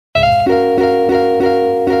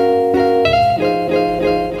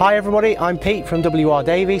everybody, I'm Pete from WR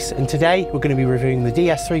Davies, and today we're going to be reviewing the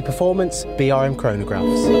DS3 Performance BRM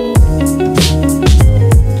Chronographs.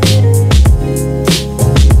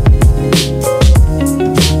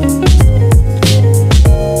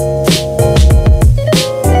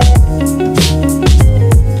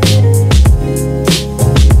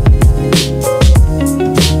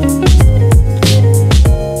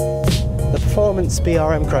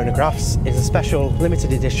 BRM Chronographs is a special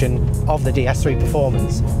limited edition of the DS3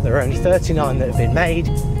 Performance. There are only 39 that have been made,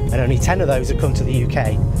 and only 10 of those have come to the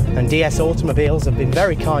UK. And DS Automobiles have been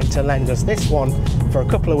very kind to lend us this one for a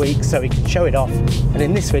couple of weeks so we can show it off. And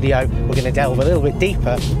in this video, we're going to delve a little bit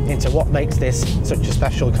deeper into what makes this such a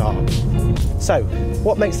special car. So,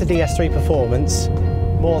 what makes the DS3 Performance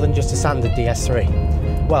more than just a standard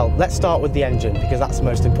DS3? Well, let's start with the engine, because that's the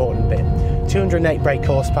most important bit. 208 brake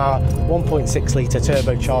horsepower, 1.6 litre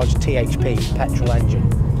turbocharged THP petrol engine.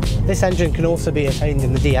 This engine can also be attained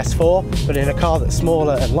in the DS4, but in a car that's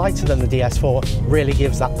smaller and lighter than the DS4 really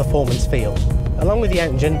gives that performance feel. Along with the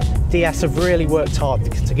engine, DS have really worked hard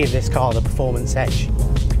to give this car the performance edge.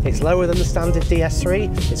 It's lower than the standard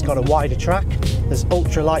DS3, it's got a wider track, there's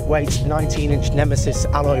ultra lightweight 19-inch Nemesis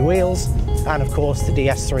alloy wheels, and of course the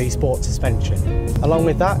DS3 sport suspension. Along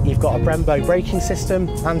with that, you've got a Brembo braking system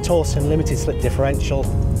and Torsen limited slip differential,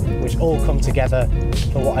 which all come together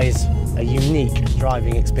for what is a unique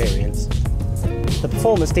driving experience. The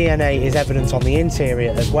performance DNA is evident on the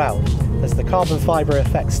interior as well. There's the carbon fibre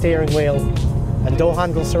effect steering wheel and door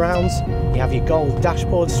handle surrounds. You have your gold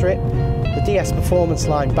dashboard strip. The DS Performance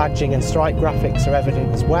line badging and stripe graphics are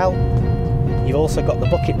evident as well. You've also got the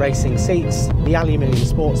bucket racing seats, the aluminium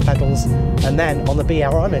sports pedals, and then on the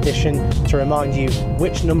BRM edition, to remind you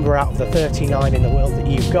which number out of the 39 in the world that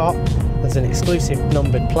you've got, there's an exclusive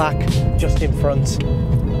numbered plaque just in front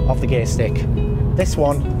of the gear stick. This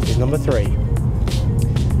one is number 3.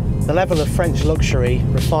 The level of French luxury,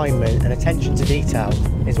 refinement and attention to detail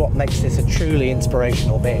is what makes this a truly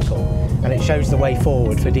inspirational vehicle, and it shows the way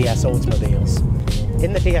forward for DS Automobiles.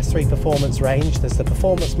 In the DS3 Performance range, there's the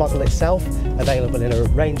Performance model itself, available in a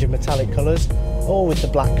range of metallic colours, all with the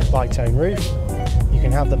black bitone roof. You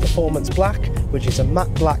can have the Performance Black, which is a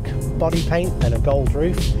matte black body paint and a gold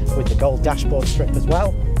roof, with the gold dashboard strip as well.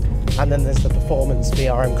 And then there's the Performance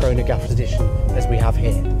BRM Chronographs edition, as we have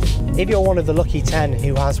here. If you're one of the lucky 10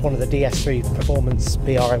 who has one of the DS3 Performance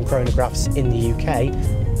BRM Chronographs in the UK,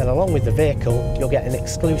 then along with the vehicle, you'll get an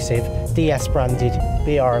exclusive DS branded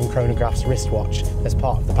BRM Chronographs wristwatch as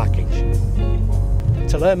part of the package.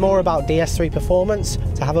 To learn more about DS3 Performance,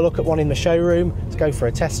 to have a look at one in the showroom, to go for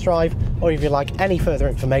a test drive, or if you'd like any further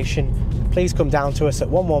information, please come down to us at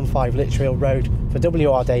 115 Litchfield Road for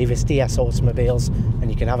WR Davies DS Automobiles, and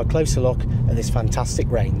you can have a closer look at this fantastic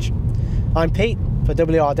range. I'm Pete for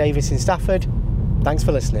WR Davies in Stafford. Thanks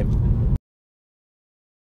for listening.